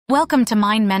Welcome to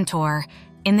Mind Mentor.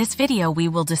 In this video, we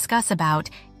will discuss about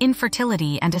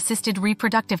infertility and assisted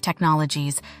reproductive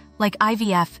technologies like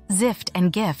IVF, ZIFT,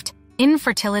 and GIFT.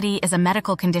 Infertility is a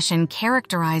medical condition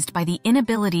characterized by the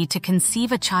inability to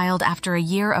conceive a child after a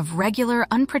year of regular,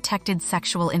 unprotected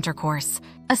sexual intercourse.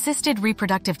 Assisted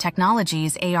reproductive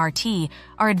technologies, ART,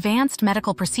 are advanced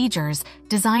medical procedures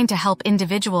designed to help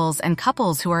individuals and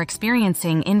couples who are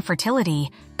experiencing infertility.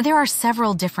 There are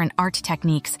several different ART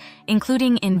techniques,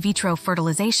 including in vitro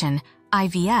fertilization,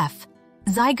 IVF,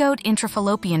 zygote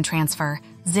intrafallopian transfer,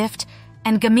 ZIFT,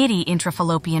 and gamete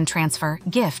intrafallopian transfer,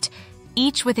 GIFT,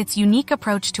 each with its unique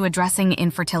approach to addressing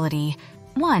infertility.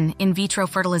 1. In vitro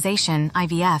fertilization,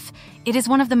 IVF. It is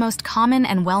one of the most common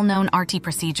and well-known ART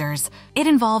procedures. It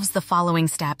involves the following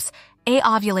steps. A.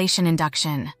 Ovulation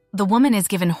induction. The woman is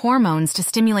given hormones to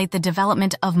stimulate the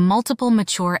development of multiple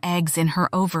mature eggs in her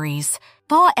ovaries.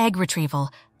 B. Egg retrieval.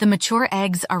 The mature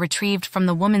eggs are retrieved from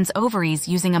the woman's ovaries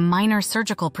using a minor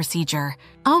surgical procedure.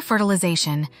 O.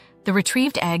 Fertilization. The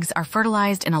retrieved eggs are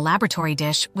fertilized in a laboratory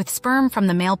dish with sperm from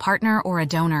the male partner or a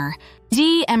donor.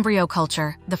 D. Embryo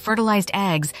culture. The fertilized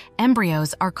eggs,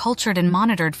 embryos, are cultured and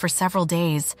monitored for several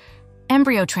days.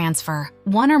 Embryo transfer.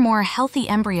 One or more healthy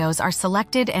embryos are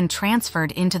selected and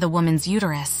transferred into the woman's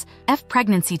uterus. F.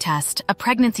 Pregnancy test. A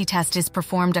pregnancy test is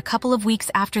performed a couple of weeks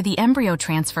after the embryo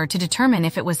transfer to determine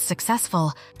if it was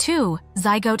successful. 2.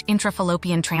 Zygote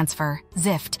intrafallopian transfer,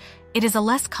 ZIFT. It is a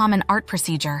less common ART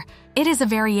procedure. It is a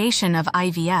variation of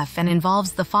IVF and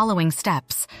involves the following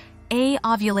steps. A.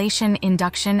 Ovulation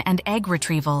induction and egg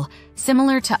retrieval.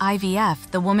 Similar to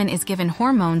IVF, the woman is given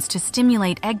hormones to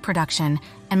stimulate egg production,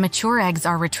 and mature eggs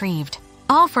are retrieved.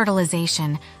 O.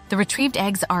 Fertilization. The retrieved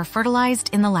eggs are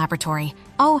fertilized in the laboratory.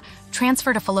 O.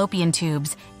 Transfer to fallopian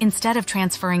tubes. Instead of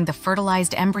transferring the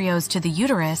fertilized embryos to the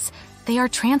uterus, they are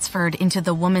transferred into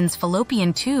the woman's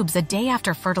fallopian tubes a day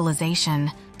after fertilization.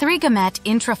 3. Gamete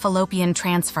intrafallopian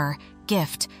transfer,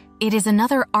 GIFT. It is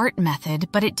another ART method,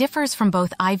 but it differs from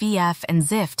both IVF and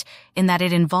ZIFT in that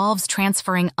it involves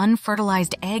transferring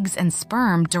unfertilized eggs and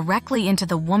sperm directly into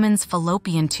the woman's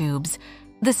fallopian tubes.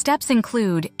 The steps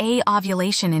include A.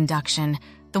 Ovulation induction.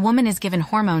 The woman is given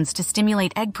hormones to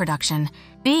stimulate egg production.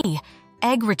 B.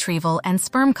 Egg retrieval and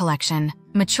sperm collection.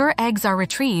 Mature eggs are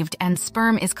retrieved and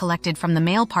sperm is collected from the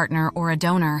male partner or a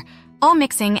donor. O.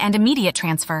 Mixing and immediate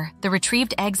transfer. The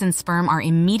retrieved eggs and sperm are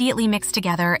immediately mixed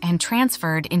together and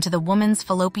transferred into the woman's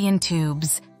fallopian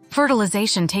tubes.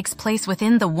 Fertilization takes place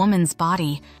within the woman's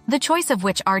body. The choice of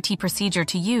which RT procedure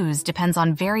to use depends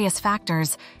on various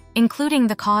factors, including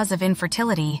the cause of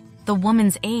infertility, the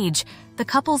woman's age, the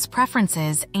couple's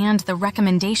preferences, and the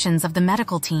recommendations of the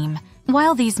medical team.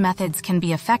 While these methods can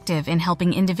be effective in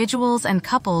helping individuals and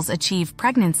couples achieve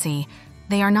pregnancy,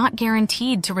 they are not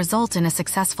guaranteed to result in a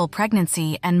successful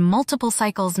pregnancy, and multiple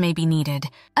cycles may be needed.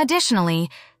 Additionally,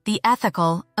 the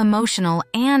ethical, emotional,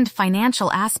 and financial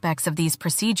aspects of these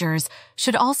procedures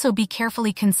should also be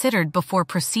carefully considered before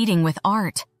proceeding with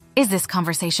ART. Is this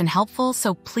conversation helpful?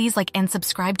 So please like and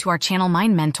subscribe to our channel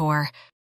Mind Mentor.